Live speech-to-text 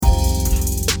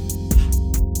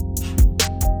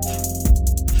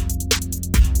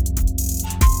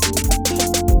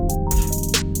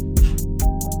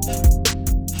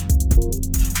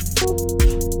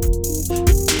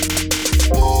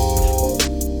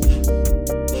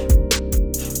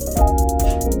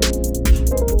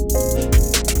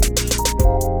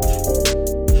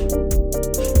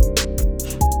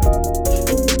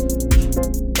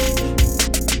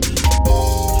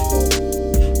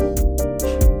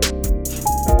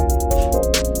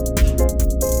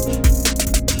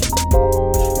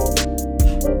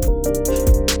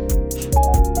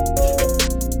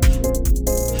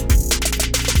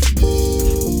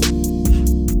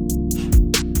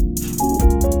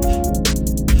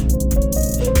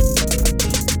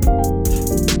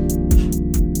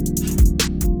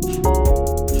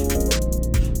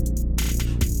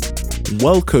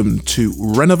welcome to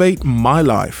Renovate My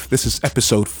Life. This is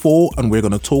episode 4, and we're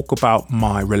going to talk about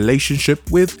my relationship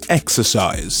with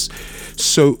exercise.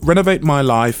 So, Renovate My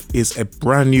Life is a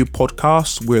brand new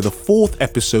podcast. We're the 4th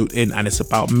episode in, and it's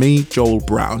about me, Joel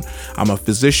Brown. I'm a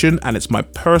physician, and it's my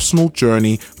personal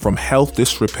journey from health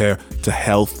disrepair to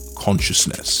health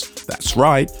consciousness. That's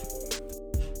right.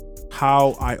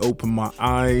 How I opened my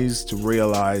eyes to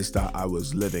realize that I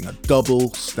was living a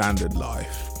double standard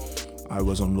life. I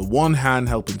was on the one hand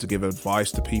helping to give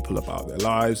advice to people about their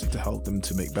lives and to help them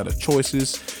to make better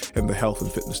choices in the health and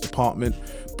fitness department,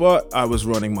 but I was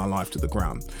running my life to the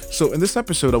ground. So in this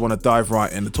episode, I want to dive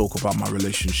right in and talk about my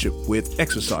relationship with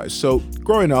exercise. So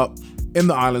growing up in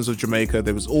the islands of Jamaica,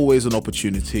 there was always an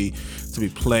opportunity to be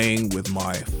playing with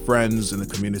my friends in the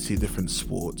community, different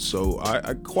sports. So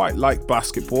I quite liked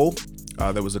basketball.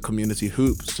 There was a community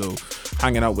hoop, so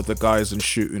hanging out with the guys and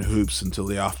shooting hoops until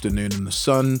the afternoon in the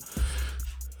sun,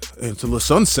 until the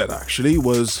sunset actually,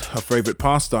 was a favorite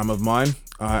pastime of mine.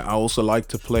 I also like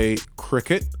to play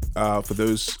cricket. For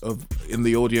those in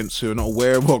the audience who are not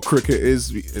aware of what cricket is,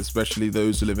 especially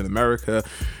those who live in America,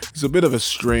 it's a bit of a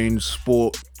strange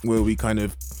sport where we kind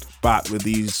of bat with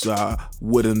these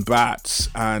wooden bats,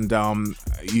 and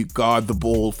you guard the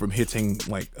ball from hitting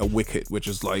like a wicket, which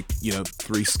is like,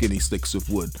 3 skinny sticks of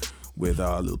wood with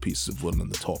little pieces of wood on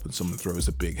the top, and someone throws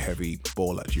a big heavy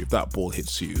ball at you. If that ball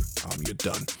hits you, you're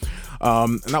done.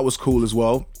 And that was cool as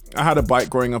well. I had a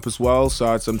bike growing up as well, so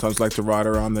I'd sometimes like to ride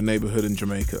around the neighborhood in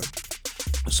Jamaica.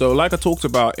 So like I talked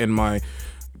about in my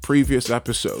previous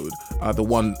episode, the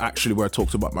one actually where I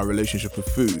talked about my relationship with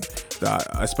food, that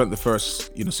I spent the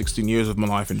first 16 years of my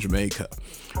life in Jamaica,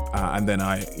 and then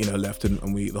I left,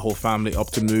 and we, the whole family,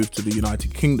 up to move to the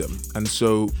United Kingdom. And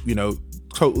so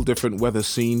total different weather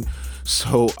scene,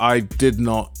 so I did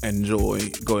not enjoy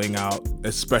going out,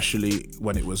 especially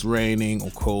when it was raining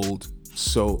or cold.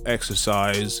 So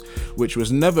exercise, which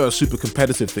was never a super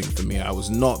competitive thing for me. I was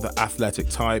not the athletic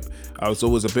type. I was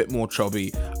always a bit more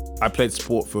chubby. I played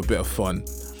sport for a bit of fun.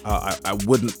 I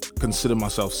wouldn't consider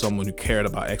myself someone who cared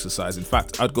about exercise. In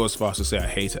fact, I'd go as far as to say I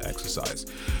hated exercise.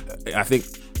 I think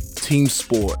team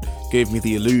sport gave me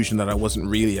the illusion that I wasn't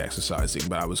really exercising,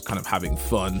 but I was kind of having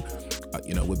fun,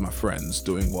 with my friends,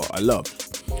 doing what I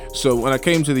loved. So when I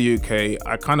came to the UK,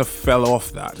 I kind of fell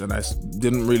off that, and I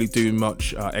didn't really do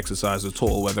much exercise at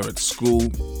all, whether at school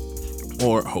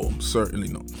or at home, certainly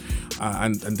not,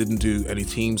 and didn't do any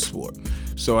team sport.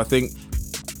 So I think,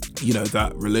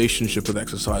 that relationship with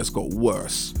exercise got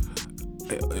worse.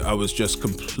 I was just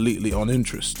completely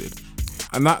uninterested,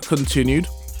 and that continued.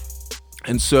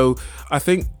 And so I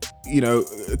think,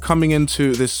 coming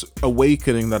into this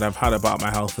awakening that I've had about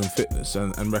my health and fitness,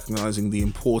 and recognizing the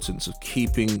importance of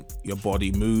keeping your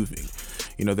body moving.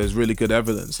 There's really good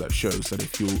evidence that shows that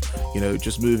if you,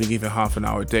 just moving even half an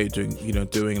hour a day, doing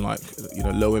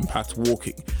low impact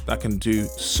walking, that can do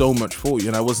so much for you.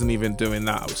 And I wasn't even doing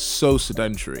that. I was so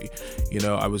sedentary,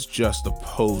 I was just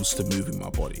opposed to moving my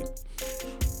body.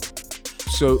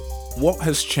 So what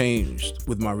has changed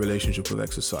with my relationship with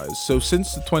exercise? So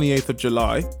since the 28th of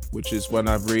July, which is when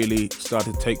I've really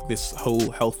started to take this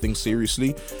whole health thing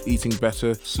seriously, eating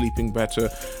better, sleeping better,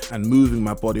 and moving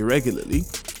my body regularly,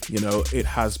 it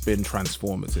has been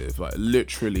transformative. Like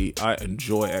literally, I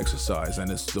enjoy exercise, and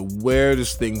it's the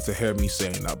weirdest thing to hear me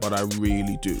saying that, but I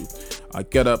really do. I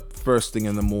get up first thing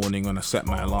in the morning when I set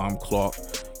my alarm clock,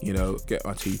 get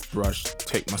my teeth brushed,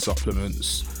 take my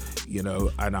supplements,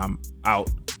 and I'm out,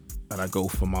 and I go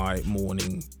for my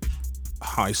morning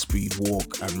high-speed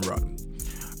walk and run.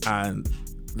 And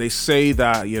they say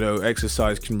that,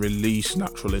 exercise can release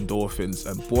natural endorphins.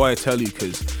 And boy, I tell you,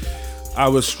 because I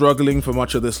was struggling for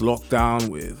much of this lockdown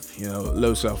with,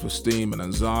 low self-esteem and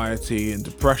anxiety and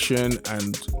depression.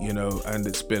 And, and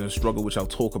it's been a struggle, which I'll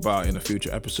talk about in a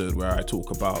future episode, where I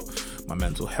talk about my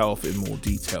mental health in more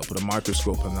detail, put a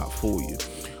microscope on that for you.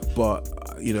 But,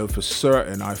 for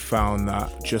certain, I found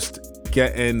that just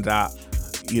getting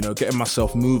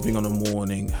myself moving on the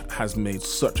morning has made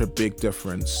such a big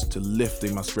difference to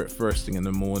lifting my spirit first thing in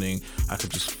the morning. I can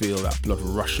just feel that blood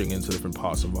rushing into different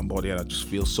parts of my body, and I just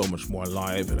feel so much more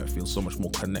alive, and I feel so much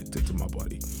more connected to my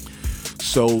body.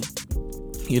 So,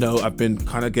 I've been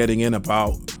kind of getting in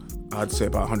about, I'd say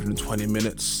about 120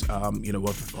 minutes,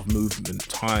 of movement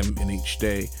time in each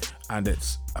day, and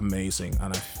it's amazing,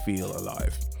 and I feel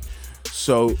alive.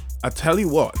 So I tell you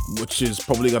what, which is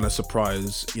probably going to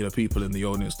surprise, people in the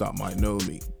audience that might know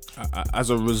me. As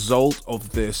a result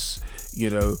of this,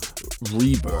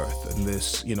 rebirth and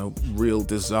this, real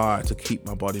desire to keep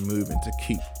my body moving, to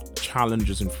keep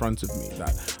challenges in front of me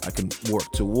that I can work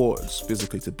towards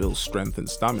physically to build strength and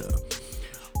stamina,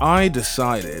 I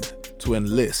decided to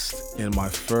enlist in my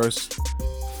first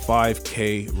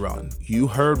 5K run. You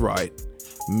heard right.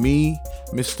 Me,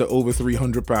 Mr. Over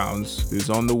 300 pounds, who's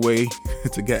on the way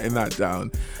to getting that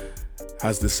down,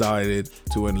 has decided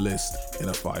to enlist in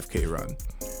a 5K run.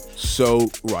 So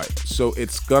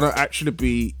it's gonna actually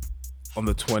be on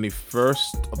the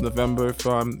 21st of November, if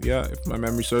my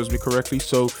memory serves me correctly.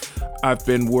 So I've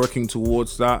been working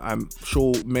towards that. I'm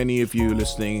sure many of you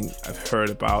listening have heard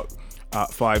about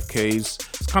 5Ks.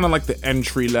 It's kind of like the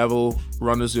entry level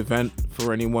runners event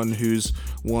for anyone who's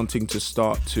wanting to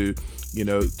start to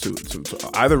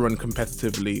either run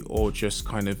competitively or just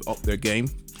kind of up their game.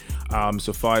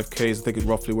 So 5Ks, I think it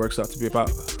roughly works out to be about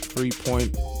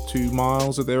 3.2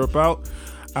 miles or thereabout.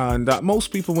 And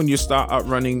most people, when you start out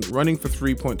running for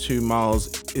 3.2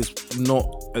 miles is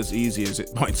not as easy as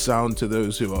it might sound to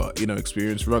those who are,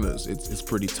 experienced runners. It's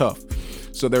pretty tough.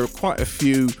 So there are quite a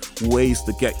few ways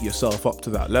to get yourself up to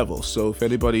that level. So if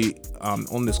anybody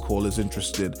on this call is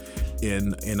interested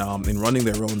in running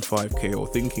their own 5K or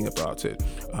thinking about it,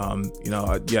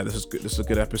 this is good. This is a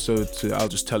good episode. I'll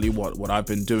just tell you what I've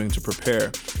been doing to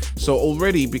prepare. So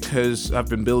already, because I've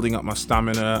been building up my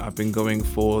stamina, I've been going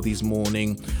for these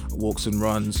morning walks and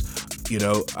runs.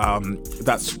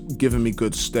 That's given me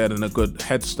good stead and a good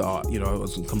head start. I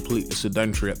was completely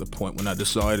sedentary at the point when I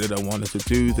decided I wanted to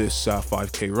do this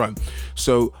 5K run.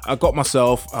 So I got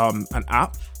myself an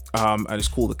app, and it's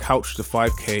called the Couch to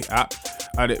 5K app.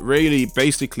 And it really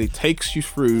basically takes you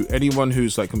through anyone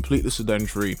who's like completely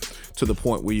sedentary to the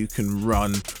point where you can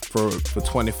run for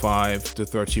 25 to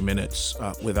 30 minutes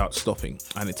without stopping.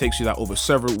 And it takes you that over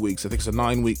several weeks. I think it's a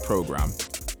 9-week program.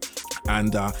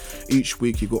 And each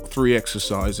week you've got 3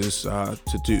 exercises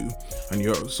to do, and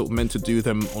you're sort of meant to do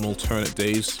them on alternate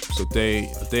days. So a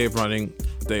day of running,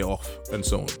 a day off, and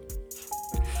so on.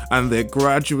 And they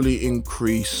gradually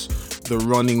increase the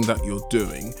running that you're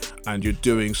doing, and you're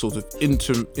doing sort of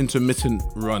intermittent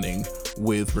running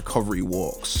with recovery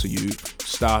walks. So you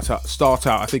start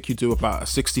out, I think you do about a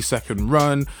 60-second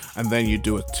run, and then you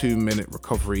do a 2-minute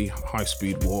recovery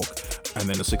high-speed walk, and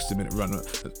then a 60-minute run,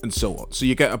 and so on. So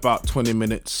you get about 20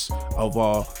 minutes of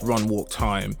our run walk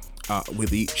time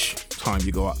with each time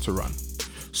you go out to run.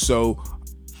 So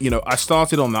I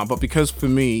started on that, but because for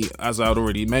me, as I had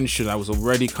already mentioned, I was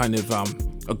already kind of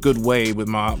a good way with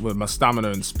my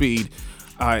stamina and speed.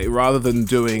 Rather than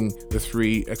doing the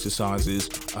 3 exercises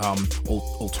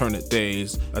alternate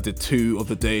days, I did 2 of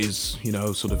the days,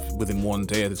 sort of within one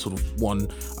day. I did sort of one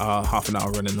half an hour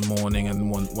run in the morning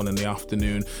and one in the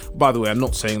afternoon. By the way, I'm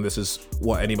not saying this is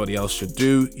what anybody else should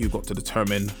do. You've got to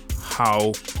determine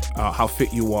how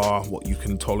fit you are, what you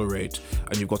can tolerate,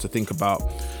 and you've got to think about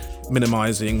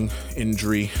minimizing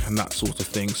injury and that sort of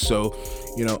thing. So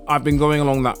I've been going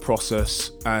along that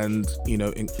process and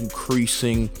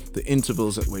increasing the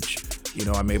intervals at which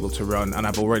I'm able to run, and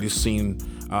I've already seen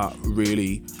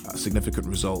really significant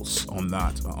results on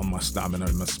that, on my stamina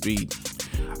and my speed.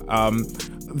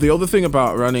 The other thing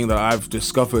about running that I've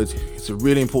discovered, it's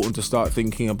really important to start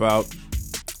thinking about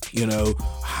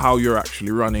how you're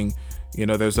actually running.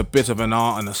 There's a bit of an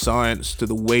art and a science to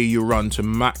the way you run to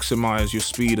maximize your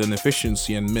speed and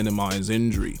efficiency and minimize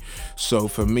injury. So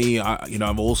for me,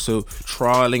 I'm also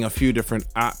trialing a few different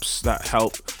apps that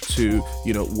help to,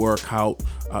 work out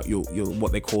your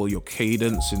what they call your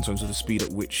cadence in terms of the speed at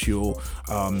which your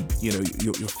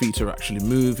feet are actually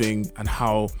moving, and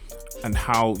how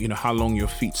long your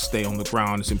feet stay on the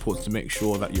ground. It's important to make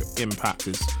sure that your impact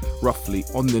is roughly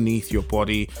underneath your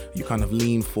body. You kind of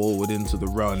lean forward into the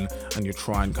run, and you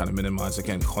try and kind of minimize,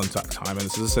 again, contact time. And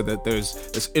as I said, that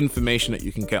there's information that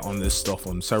you can get on this stuff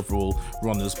on several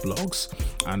runners' blogs,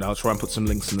 and I'll try and put some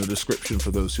links in the description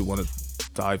for those who want to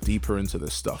dive deeper into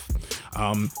this stuff.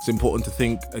 It's important to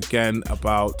think again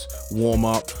about warm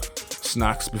up,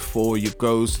 snacks before you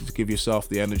go, so to give yourself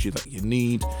the energy that you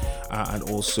need, and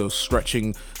also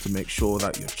stretching to make sure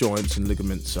that your joints and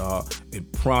ligaments are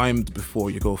primed before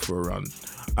you go for a run.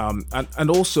 And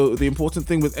also the important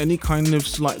thing with any kind of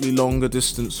slightly longer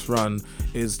distance run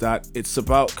is that it's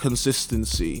about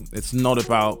consistency. It's not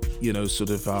about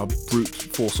brute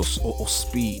force or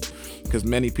speed, because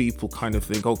many people kind of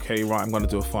think, okay, right, I'm going to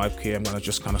do a 5K, I'm going to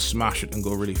just kind of smash it and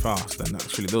go really fast, and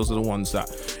actually those are the ones that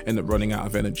end up running out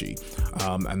of energy,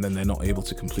 and then they're not able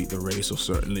to complete the race, or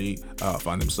certainly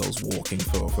find themselves walking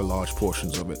for large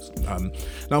portions of it.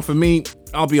 Now for me,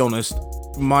 I'll be honest,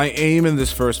 my aim in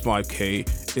this first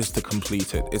 5K is to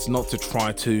complete it. It's not to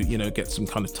try to, get some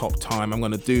kind of top time. I'm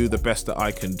going to do the best that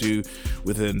I can do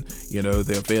within,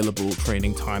 the available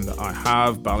training time that I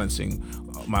have, balancing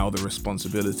my other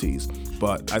responsibilities.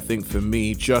 But I think for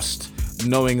me, just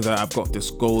knowing that I've got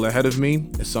this goal ahead of me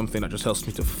is something that just helps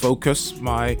me to focus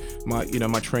my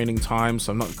training time.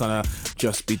 So I'm not gonna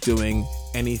just be doing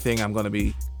anything. I'm gonna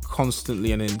be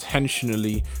constantly and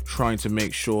intentionally trying to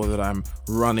make sure that I'm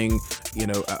running,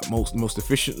 most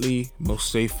efficiently, most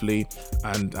safely,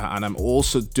 and I'm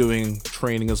also doing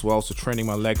training as well. So training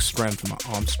my leg strength, my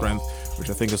arm strength, which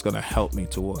I think is going to help me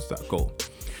towards that goal.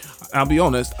 I'll be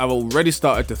honest, I've already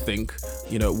started to think,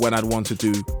 when I'd want to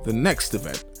do the next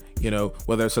event.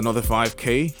 Whether it's another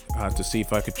 5K to see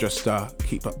if I could just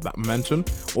keep up that momentum,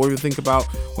 or even think about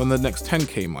when the next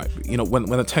 10K might be, when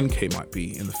the 10K might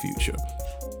be in the future.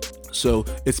 So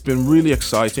it's been really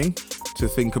exciting to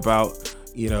think about,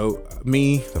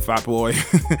 me, the fat boy,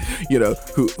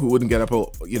 who wouldn't get up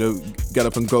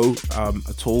and go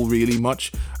at all really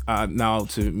much. Now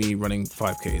to me running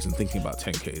 5Ks and thinking about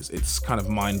 10Ks, it's kind of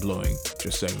mind blowing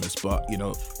just saying this, but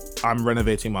I'm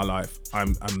renovating my life.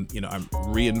 I'm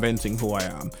reinventing who I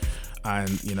am,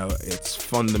 and it's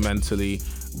fundamentally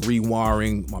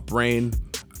rewiring my brain.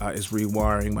 Is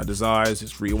rewiring my desires,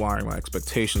 it's rewiring my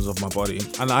expectations of my body,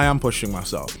 and I am pushing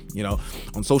myself.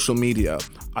 On social media,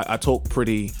 I talk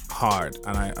pretty hard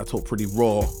and I talk pretty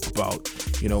raw about,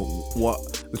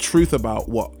 what the truth about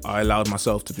what I allowed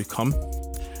myself to become.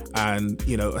 And,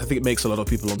 I think it makes a lot of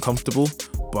people uncomfortable,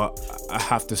 but I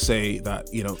have to say that,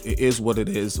 it is what it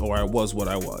is, or I was what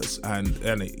I was. And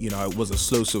it, I was a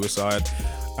slow suicide,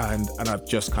 and I've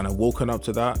just kind of woken up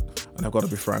to that, and I've got to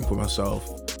be frank with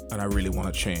myself. And I really want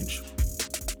to change.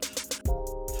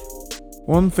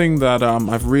 One thing that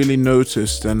I've really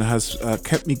noticed and has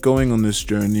kept me going on this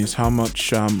journey is how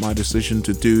much my decision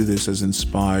to do this has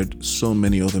inspired so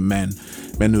many other men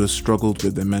who have struggled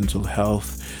with their mental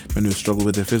health, men who have struggled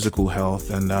with their physical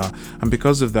health, and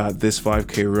because of that, this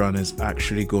 5K run is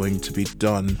actually going to be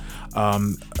done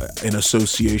in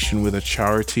association with a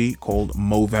charity called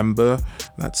Movember.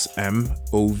 That's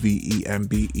Movember.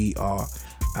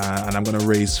 And I'm going to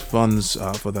raise funds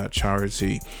for that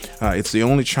charity. It's the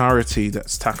only charity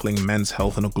that's tackling men's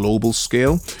health on a global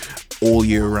scale all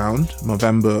year round.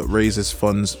 Movember raises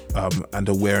funds and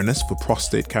awareness for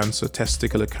prostate cancer,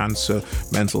 testicular cancer,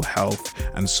 mental health,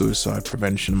 and suicide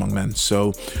prevention among men.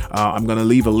 So I'm going to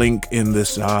leave a link in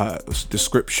this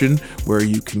description where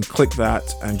you can click that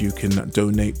and you can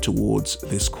donate towards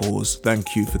this cause.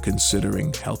 Thank you for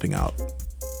considering helping out.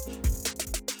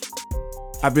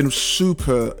 I've been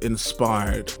super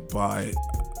inspired by,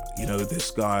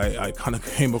 this guy. I kind of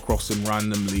came across him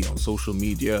randomly on social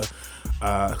media,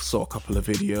 saw a couple of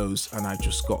videos, and I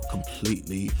just got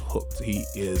completely hooked. He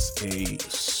is a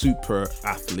super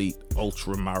athlete,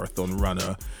 ultra marathon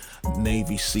runner,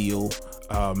 Navy SEAL,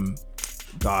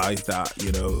 guy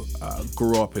that,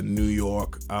 grew up in New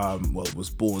York, was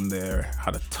born there,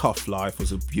 had a tough life,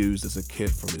 was abused as a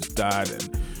kid from his dad,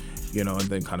 and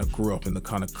then kind of grew up in the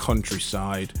kind of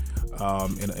countryside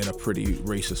in a pretty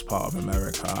racist part of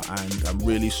America, and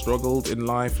really struggled in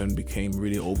life and became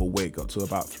really overweight, got to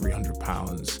about 300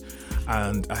 pounds.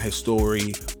 And his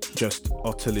story just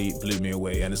utterly blew me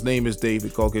away. And his name is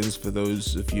David Goggins, for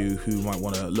those of you who might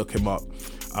want to look him up.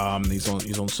 He's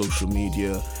on social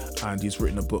media, and he's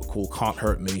written a book called Can't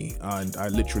Hurt Me, and I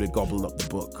literally gobbled up the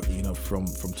book, from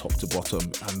top to bottom.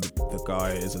 And the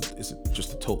guy is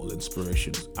just a total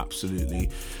inspiration. Absolutely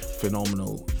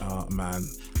phenomenal man.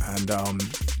 And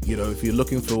if you're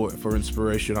looking for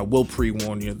inspiration, I will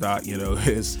pre-warn you that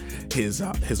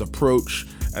his approach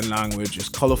and language is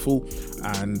colorful,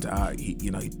 and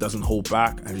he doesn't hold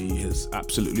back, and he is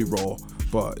absolutely raw.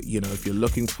 But if you're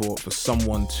looking for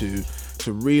someone to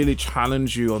really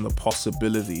challenge you on the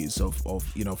possibilities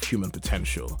of human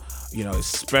potential,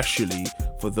 especially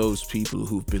for those people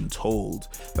who've been told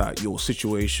that your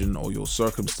situation or your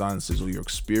circumstances or your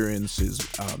experiences,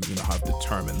 have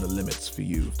determined the limits for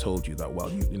you, have told you that,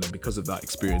 because of that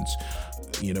experience,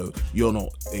 you're not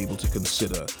able to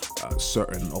consider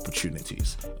certain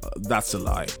opportunities. That's a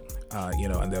lie.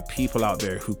 And there are people out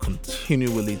there who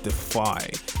continually defy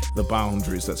the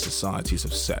boundaries that societies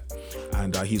have set,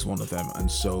 and he's one of them. And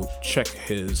so check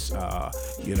his,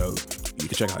 you can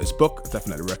check out his book. I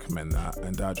definitely recommend that,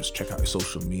 and just check out his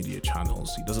social media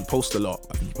channels. He doesn't post a lot.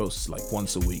 I think he posts like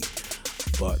once a week,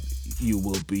 but you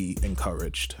will be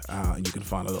encouraged, and you can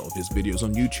find a lot of his videos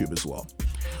on YouTube as well.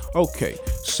 Okay,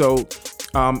 so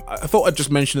I thought I'd just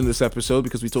mention in this episode,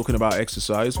 because we're talking about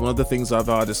exercise, one of the things I've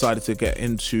decided to get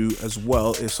into as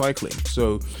well is cycling.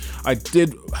 So I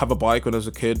did have a bike when I was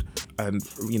a kid. and,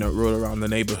 roll around the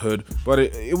neighborhood. But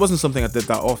it wasn't something I did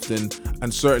that often.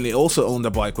 And certainly also owned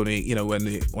a bike when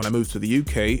I moved to the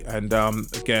UK. And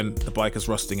again, the bike is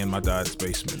rusting in my dad's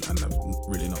basement and I've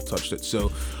really not touched it. So,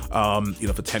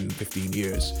 for 10, 15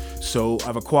 years. So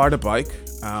I've acquired a bike.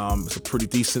 It's a pretty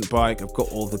decent bike. I've got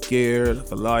all the gear,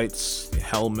 the lights, the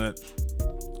helmet,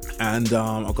 and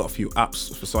I've got a few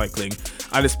apps for cycling.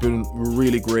 And it's been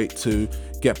really great to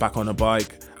get back on a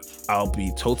bike. I'll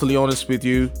be totally honest with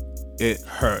you, it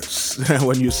hurts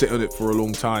when you sit on it for a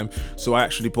long time. So I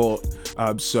actually bought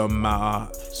some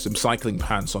cycling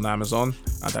pants on Amazon,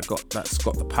 and that's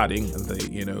got the padding and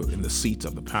in the seat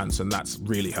of the pants, and that's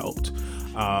really helped.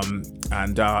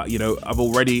 I've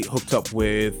already hooked up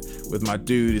with my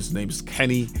dude. His name is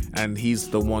Kenny, and he's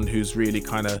the one who's really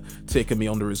kind of taken me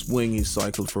under his wing. He's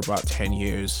cycled for about 10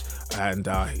 years, and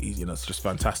it's just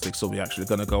fantastic. So we're actually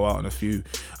going to go out on a few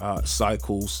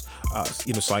cycling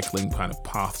kind of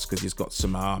paths, because he's got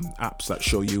some apps that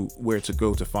show you where to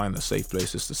go to find the safe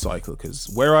places to cycle. Because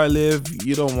where I live,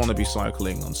 you don't want to be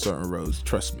cycling on certain roads,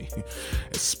 trust me,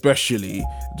 especially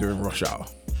during rush hour.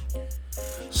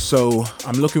 So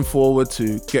I'm looking forward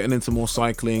to getting into more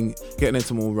cycling, getting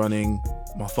into more running.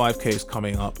 My 5K is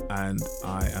coming up and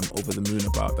I am over the moon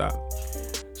about that.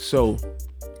 So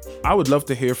I would love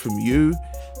to hear from you,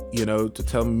 to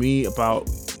tell me about,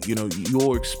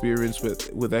 your experience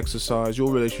with exercise,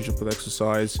 your relationship with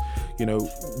exercise.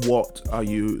 What are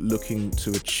you looking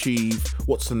to achieve?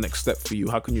 What's the next step for you?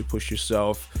 How can you push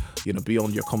yourself,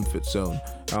 beyond your comfort zone?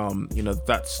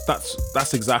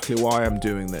 That's exactly why I'm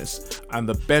doing this. And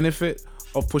the benefit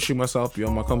of pushing myself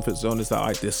beyond my comfort zone is that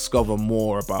I discover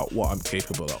more about what I'm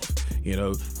capable of.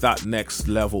 That next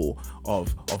level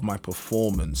of my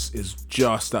performance is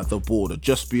just at the border,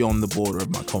 just beyond the border of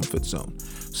my comfort zone.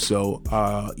 So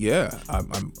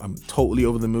I'm totally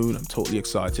over the moon. I'm totally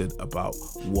excited about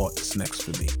what's next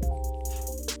for me.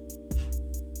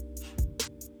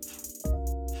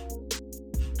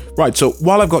 Right, so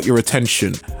while I've got your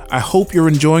attention, I hope you're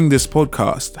enjoying this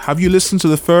podcast. Have you listened to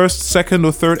the first, second,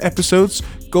 or third episodes?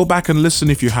 Go back and listen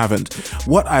if you haven't.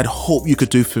 What I'd hope you could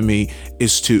do for me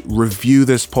is to review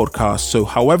this podcast. So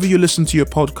however you listen to your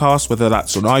podcast, whether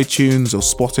that's on iTunes or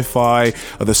Spotify,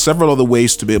 or there's several other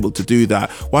ways to be able to do that,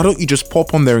 why don't you just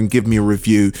pop on there and give me a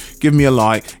review, give me a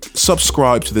like,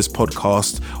 subscribe to this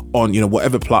podcast on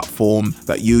whatever platform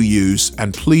that you use,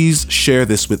 and please share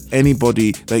this with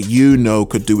anybody that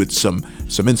could do with some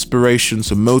inspiration,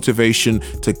 some motivation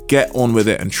to get on with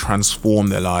it and transform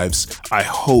their lives. I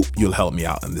hope you'll help me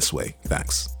out in this way.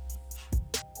 Thanks.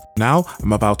 Now,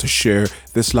 I'm about to share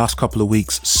this last couple of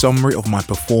weeks' summary of my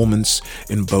performance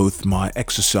in both my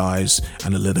exercise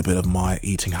and a little bit of my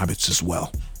eating habits as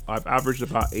well. I've averaged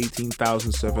about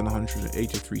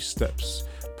 18,783 steps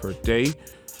per day,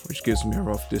 which gives me a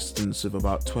rough distance of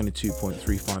about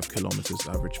 22.35 kilometers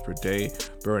average per day,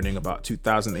 burning about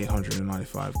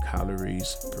 2,895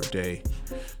 calories per day.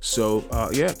 So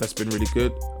that's been really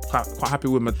good. Quite happy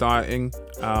with my dieting.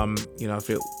 I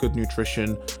feel good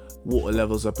nutrition. Water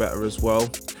levels are better as well.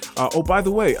 By the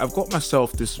way, I've got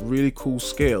myself this really cool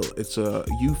scale. It's a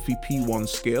UFP1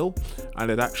 scale,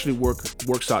 and it actually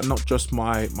works out not just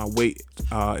my weight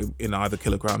in either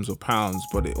kilograms or pounds,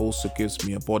 but it also gives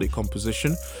me a body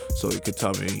composition. So it could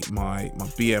tell me my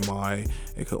BMI.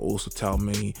 It could also tell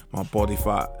me my body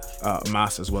fat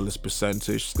mass, as well as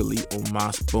percentage, skeletal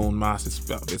mass, bone mass.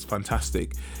 It's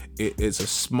fantastic. It is a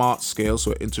smart scale,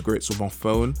 so it integrates with my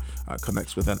phone,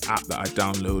 connects with an app that I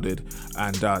downloaded,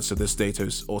 and so this data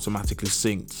is automatically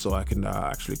synced, so I can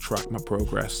actually track my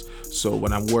progress. So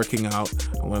when I'm working out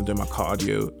and when I'm doing my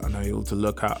cardio, and I'm able to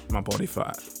look at my body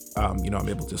fat, I'm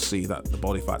able to see that the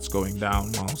body fat's going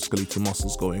down while skeletal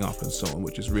muscle's going up and so on,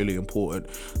 which is really important.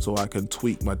 So I can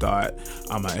tweak my diet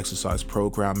and my exercise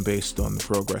program based on the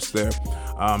progress there.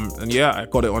 I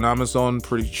got it on Amazon,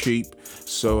 pretty cheap.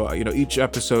 So, each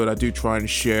episode I do try and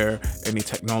share any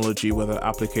technology, whether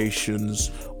applications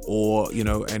or,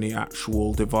 any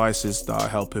actual devices that are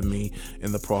helping me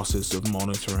in the process of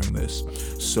monitoring this.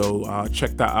 So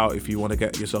check that out if you want to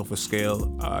get yourself a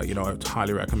scale. I would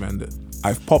highly recommend it.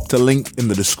 I've popped a link in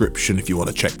the description if you want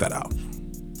to check that out.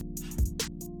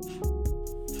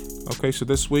 Okay, so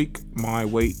this week my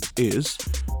weight is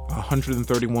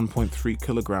 131.3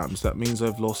 kilograms. That means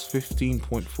I've lost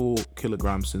 15.4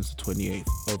 kilograms since the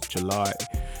 28th of July.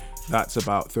 That's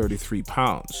about 33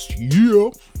 pounds. Yeah.